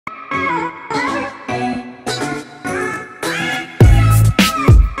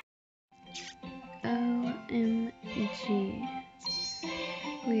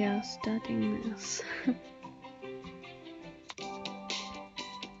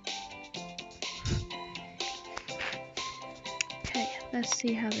Let's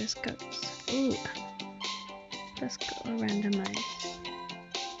see how this goes. Ooh. Let's go randomize.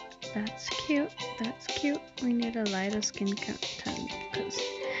 That's cute. That's cute. We need a lighter skin tone because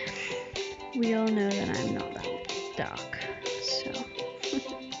we all know that I'm not that dark. So let's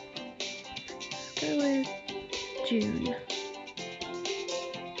go with June.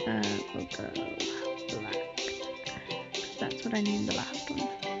 We'll go black. That's what I named the last one.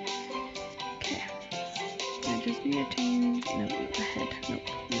 Okay. I just need to change. Nope, not the head. Nope.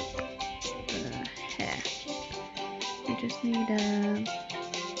 The hair. We just need a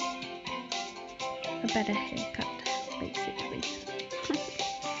better haircut, basically.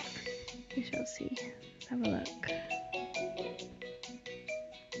 We shall see. Let's have a look.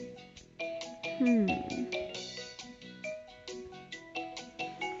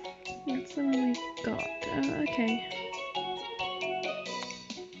 That's the one we got. Oh, okay.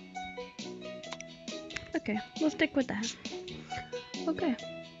 Okay, we'll stick with that. Okay.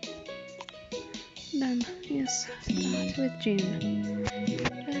 Done. Yes, start with June.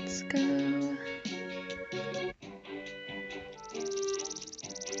 Let's go.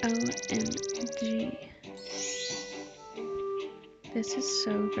 OMG. This is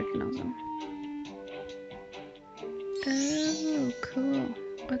so freaking awesome. Oh, cool.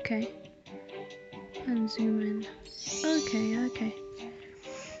 Okay. And zoom in. Okay.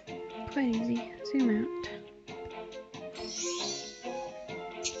 Quite easy. Zoom out.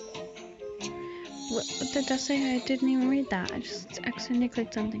 What did I say? I didn't even read that. I just accidentally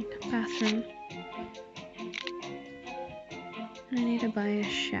clicked something. Bathroom. And I need to buy a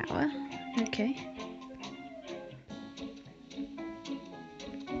shower. Okay.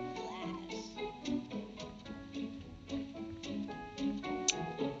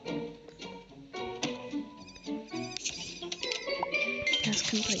 Task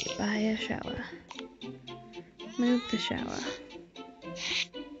complete. Buy a shower. Move the shower.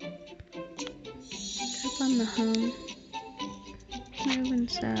 Tap on the home. Move and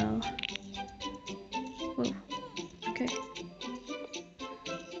sell. Whoa. Okay.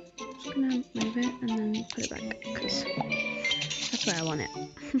 Just gonna move it and then put it back because that's where I want it.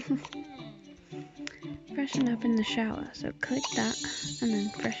 Freshen up in the shower. So click that and then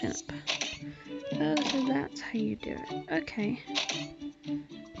freshen up. Oh, so that's how you do it. Okay.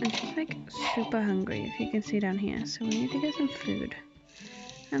 And she's like super hungry, if you can see down here. So we need to get some food.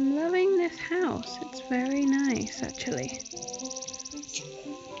 I'm loving this house. It's very nice, actually.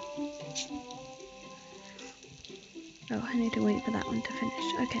 Oh, I need to wait for that one to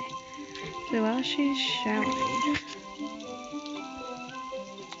finish. Okay. So while she's showering,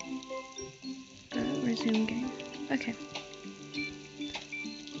 resume game. Okay.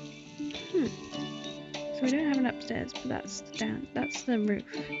 So we don't have an upstairs, but that's down. That's the roof.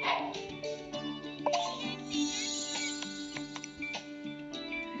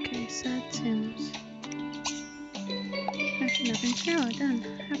 Okay, sad Sims. Freshen up and shower, done.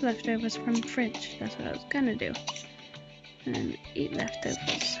 Have leftovers from the fridge. That's what I was gonna do. And then eat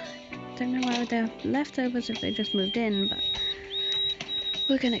leftovers. Don't know why they have leftovers if they just moved in, but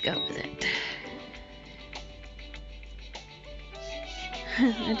we're gonna go with it.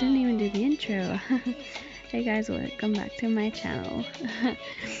 I didn't even do the intro. Hey guys, welcome back to my channel.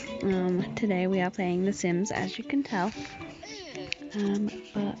 Today we are playing The Sims, as you can tell.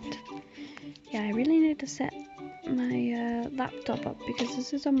 But yeah, I really need to set my laptop up because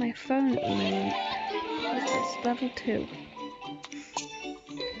this is on my phone at the moment. What's this? Level 2.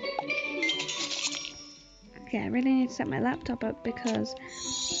 Yeah, I really need to set my laptop up because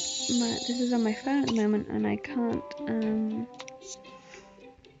this is on my phone at the moment and I can't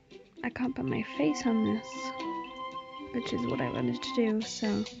put my face on this, which is what I wanted to do,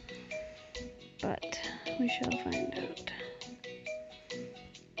 so, but we shall find out.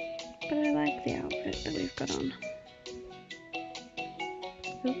 But I like the outfit that we've got on.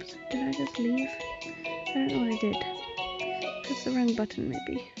 Oops, did I just leave? I don't know what I did. Press the wrong button,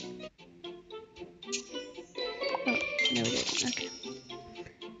 maybe. Oh, no we didn't, okay.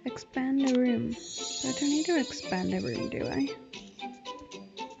 Expand the room. So I don't need to expand the room, do I?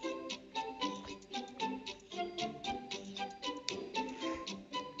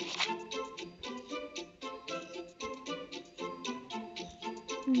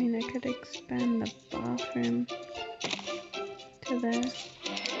 I mean, I could expand the bathroom to there,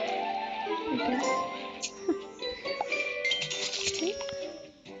 I guess. Okay.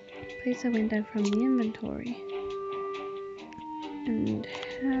 Place a window from the inventory. And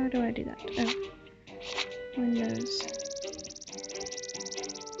how do I do that? Oh, windows.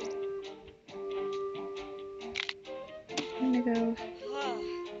 I'm gonna go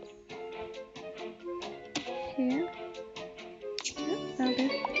here. Yep.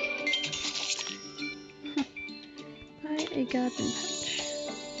 garden patch.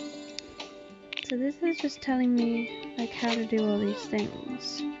 So this is just telling me like how to do all these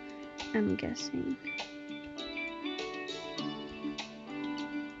things, I'm guessing.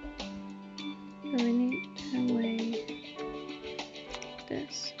 So we need to weigh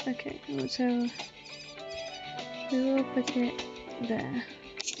this. Okay, so we will put it there.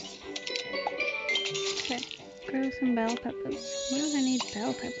 Okay, grow some bell peppers. What do I need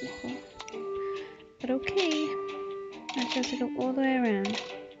bell peppers for? But okay, that has to go all the way around.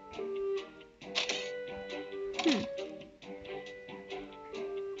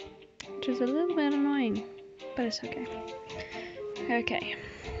 Which is a little bit annoying, but it's okay. Okay,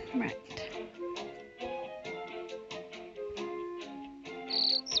 right.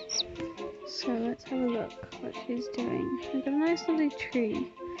 So let's have a look what she's doing. We've got a nice lovely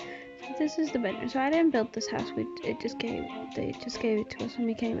tree. So this is the bedroom. So I didn't build this house. They just gave it to us when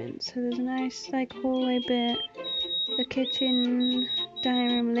we came in. So there's a nice like hallway bit. The kitchen,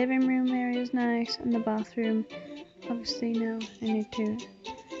 dining room, living room area is nice, and the bathroom. Obviously now I need to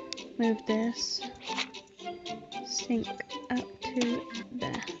move this sink up to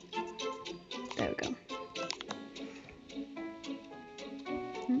there. There we go.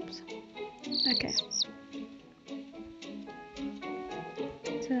 Oops. Okay.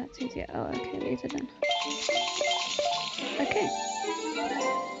 So that's easier. Oh, okay, these are done. Okay.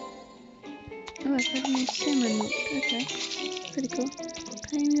 Oh, I've got a new sim unlocked. Okay. Pretty cool.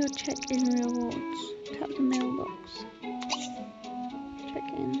 Claim your check-in rewards. Tap the mailbox. Check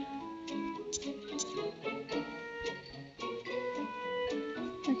in.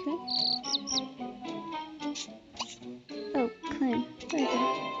 Okay. Oh, claim. There we go.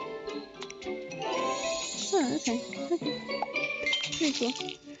 Oh, okay. Okay. Pretty cool.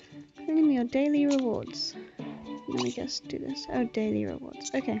 Claim your daily rewards. Let me just do this. Oh, daily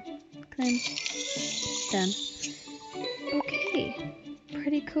rewards. Okay. Claim. Done. Okay.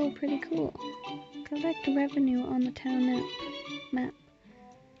 Pretty cool, pretty cool. Collect revenue on the town map.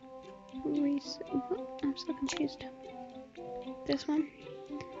 What? I'm so confused. This one?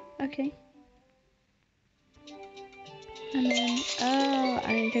 Okay. And then, oh,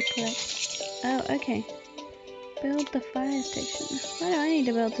 I need to collect. Oh, okay. Build the fire station. Why do I need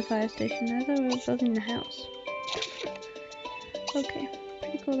to build the fire station? I thought we were building the house. Okay,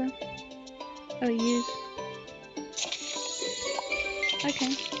 pretty cool though. Oh, use.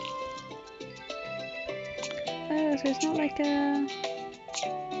 Okay. Oh, so it's not like a...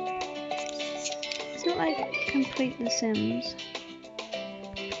 It's not like complete The Sims.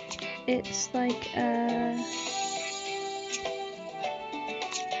 It's like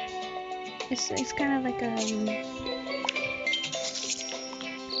it's kind of like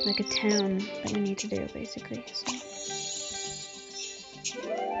a town that we need to do basically. So.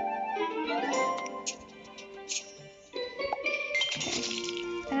 Okay.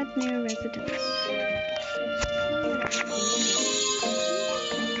 Add new residents.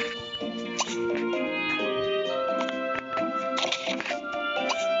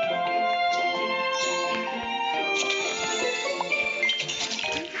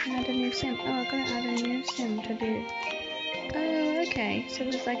 Add a new sim. Oh, I've got to add a new sim to do. Oh, okay. So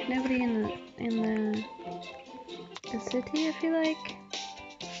there's like nobody in the city, I feel like.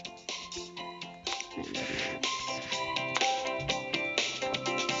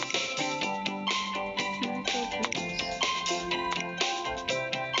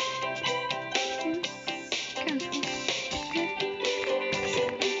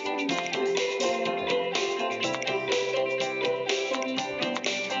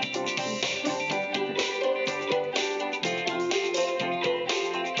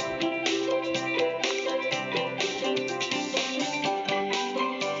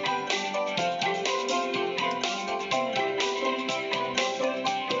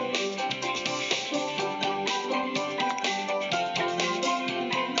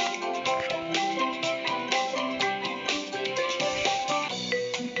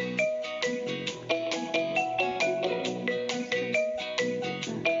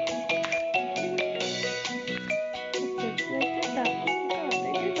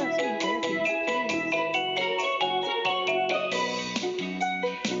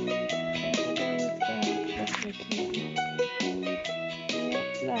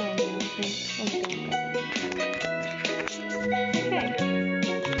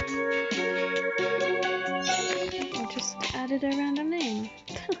 A random name.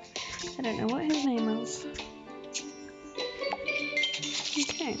 I don't know what his name was.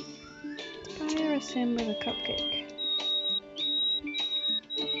 Okay. Inspire a sim with a cupcake.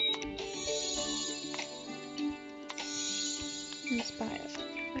 Inspire.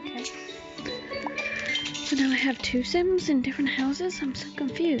 Okay. So now I have two Sims in different houses. I'm so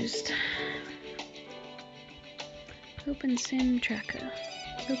confused. Open Sim Tracker.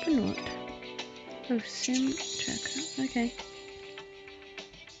 Open what? Oh, Sim Tracker. Okay.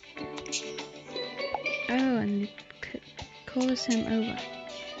 Oh, and call a Sim over.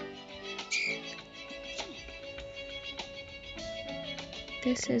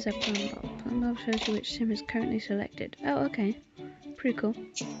 This is a plumb bob. Plumb bob shows you which Sim is currently selected. Oh, okay. Pretty cool.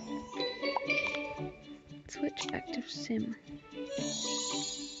 Switch active Sim.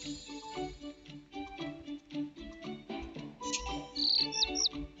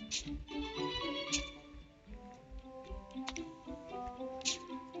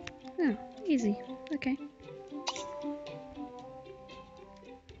 Oh, easy. Okay.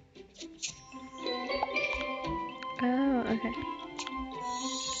 Oh, okay.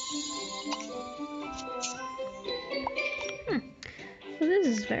 Well, this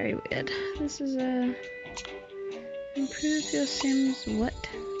is very weird. This is a improve your Sims. What?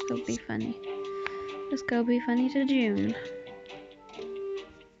 Go be funny. Let's go be funny to June.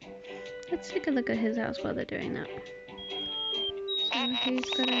 Let's take a look at his house while they're doing that. So he's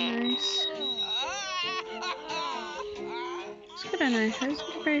got a nice. He's got a nice house.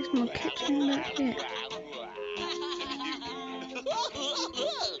 A very small kitchen, but yeah.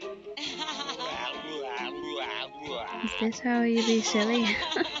 Is this how you be silly?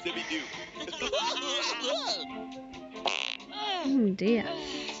 Oh dear.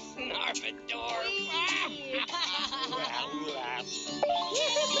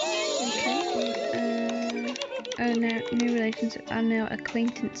 Okay. Oh, now new relations are now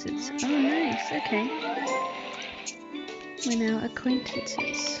acquaintances. Oh, nice. Okay. We're now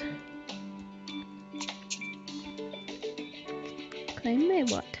acquaintances. Claim me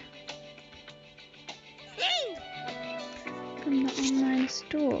what? From the online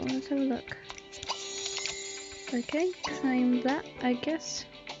store. Let's have a look. Okay, claim that, I guess.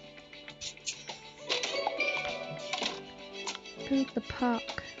 Build the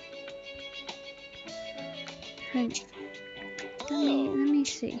park. Hang on. Let me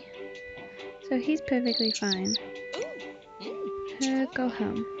see. So he's perfectly fine. Her, go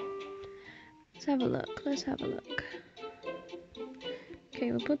home. Let's have a look. Let's have a look.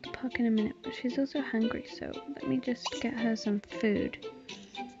 Okay, we'll put the park in a minute, but she's also hungry, so let me just get her some food.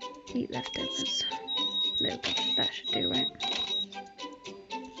 Eat leftovers. There we go. That should do, right?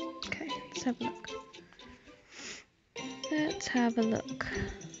 Okay, let's have a look. Let's have a look.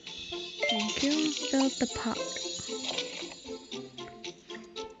 Thank you. Build the park.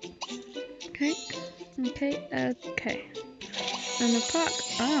 Okay. Okay. Okay. And the park.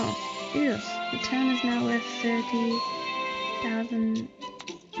 Oh, yes. The town is now worth 30,000,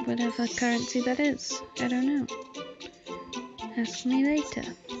 whatever currency that is. I don't know. Ask me later.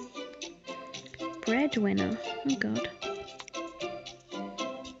 Breadwinner. Oh god.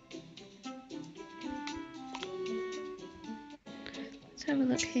 Let's have a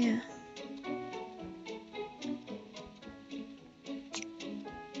look here.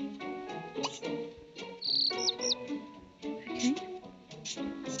 Okay.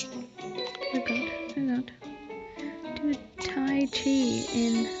 Oh god. Oh god. Do Tai Chi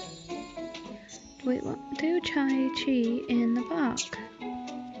in... Wait, what? Do Tai Chi in the park.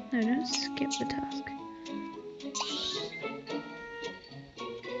 No, don't skip the task.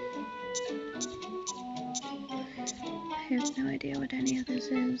 I have no idea what any of this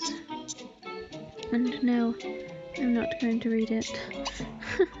is. And no, I'm not going to read it.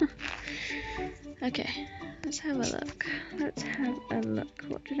 Okay, let's have a look. Let's have a look.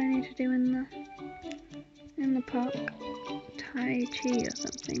 What did I need to do in the park? Tai Chi or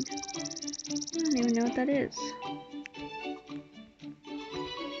something. I don't even know what that is.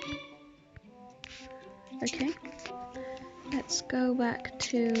 Okay, let's go back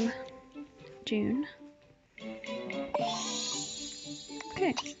to June.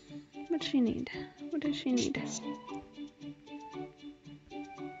 Okay, what does she need? What does she need?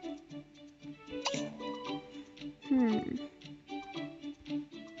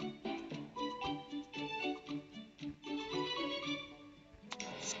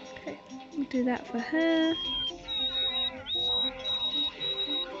 Okay, we'll do that for her.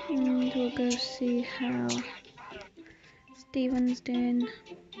 And we'll go see how Steven's doing.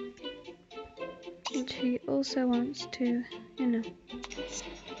 Which he also wants to, you know.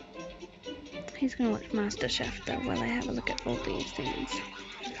 He's gonna watch MasterChef though while I have a look at all these things.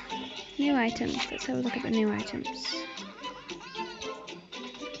 New items. Let's have a look at the new items.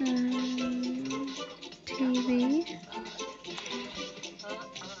 TV.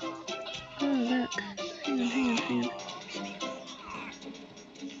 Oh look. Hang on.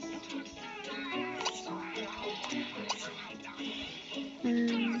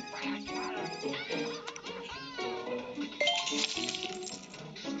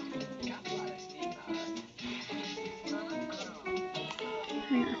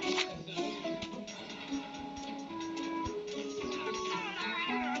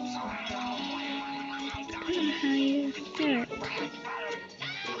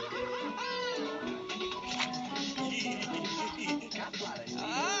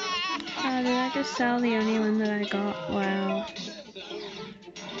 just sell the only one that I got? Wow.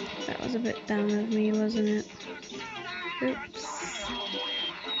 That was a bit dumb of me, wasn't it? Oops.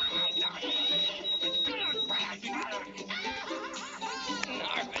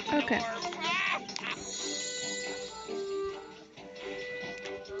 Okay.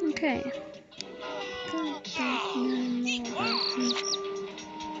 Okay. Don't know about him.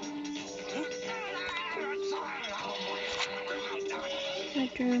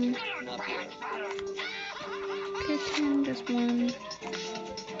 Bedroom. Kitchen, just one.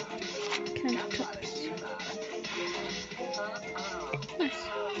 Countertops. Nice.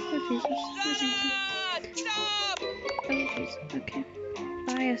 Oh Jesus. Oh Jesus. Okay.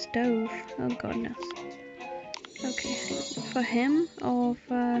 Buy a stove. Oh goodness. Okay. For him or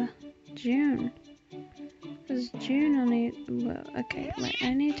for June? Because June only. Well, okay. Wait.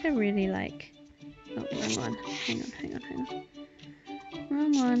 I need to really like. Oh, wrong one. Hang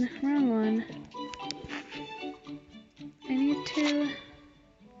on. Wrong one. I need to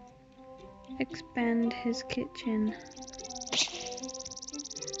expand his kitchen.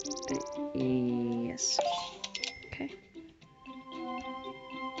 Yes. Okay.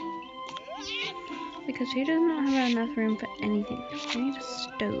 Because he does not have enough room for anything. I need a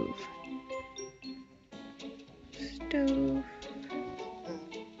stove. Stove.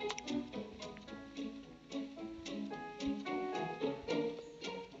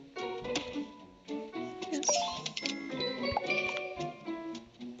 Yes.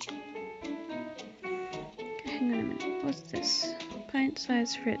 Okay, hang on a minute. What's this?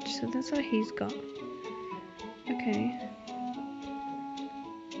 Pint-sized fridge. So that's what he's got. Okay.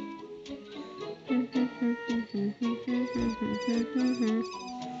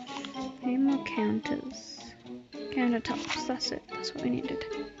 Need more counters. Countertops, that's it. That's what we needed.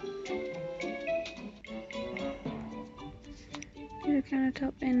 Need a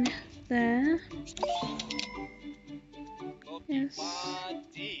countertop in there. Yes.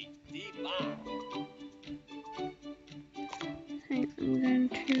 Hang on, I'm going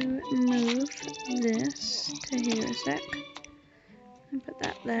to move this to here a sec. And put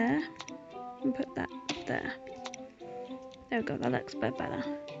that there. And put that there. There we go, that looks a bit better.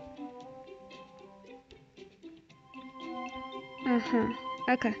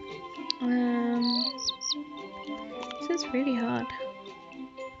 Okay. This is really hard.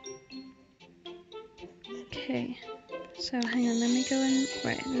 Okay. So hang on, let me go in.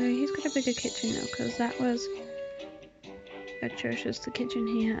 Right, no, he's got a bigger kitchen now because that was atrocious, the kitchen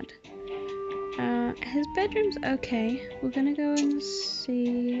he had. His bedroom's okay. We're gonna go and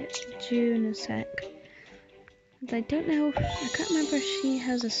see June a sec. I don't know, I can't remember if she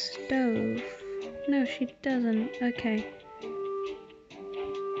has a stove. No, she doesn't. Okay.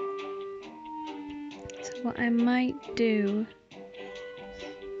 So what I might do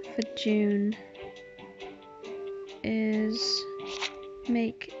for June is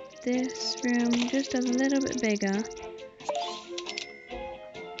make this room just a little bit bigger.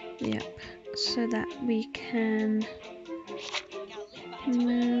 Yep. So that we can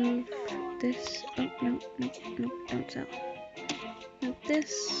move this. Oh, no, don't sell. Move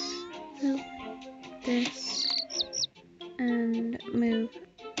this, and move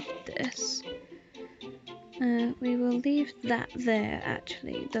this. We will leave that there,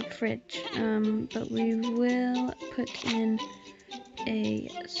 actually, the fridge, but we will put in a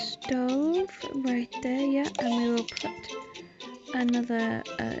stove right there, yeah, and we will put another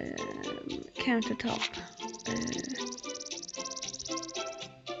countertop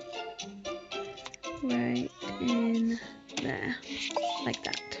right in there, like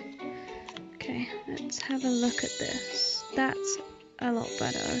that. Okay, let's have a look at this. That's a lot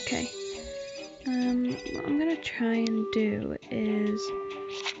better. Okay. What I'm gonna try and do is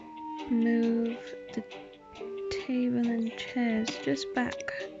move the table and chairs just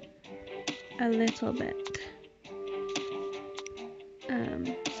back a little bit.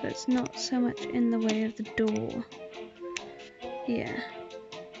 So it's not so much in the way of the door. Yeah.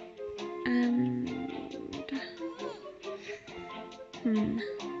 And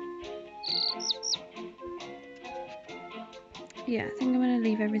yeah, I think I'm gonna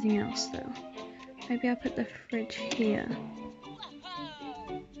leave everything else though. Maybe I'll put the fridge here.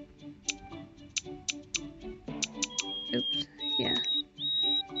 Oops, yeah.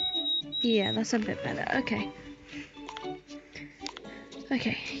 Yeah, that's a bit better. Okay.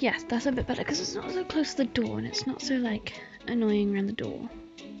 Okay, yes, that's a bit better because it's not so close to the door and it's not so like annoying around the door.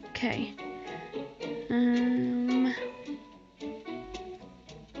 Okay.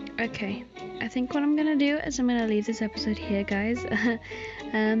 Okay. I think what I'm gonna do is I'm gonna leave this episode here, guys.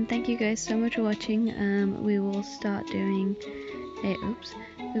 Thank you guys so much for watching. We will start doing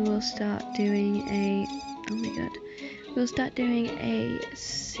we will start doing a, oh my god, we'll start doing a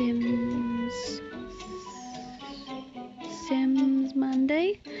Sims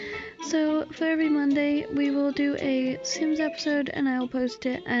Monday. So for every Monday we will do a Sims episode and I'll post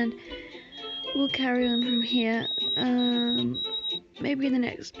it, and we'll carry on from here. Maybe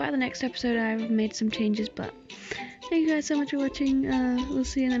by the next episode I've made some changes, but thank you guys so much for watching. We'll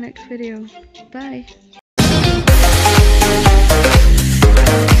see you in the next video. Bye.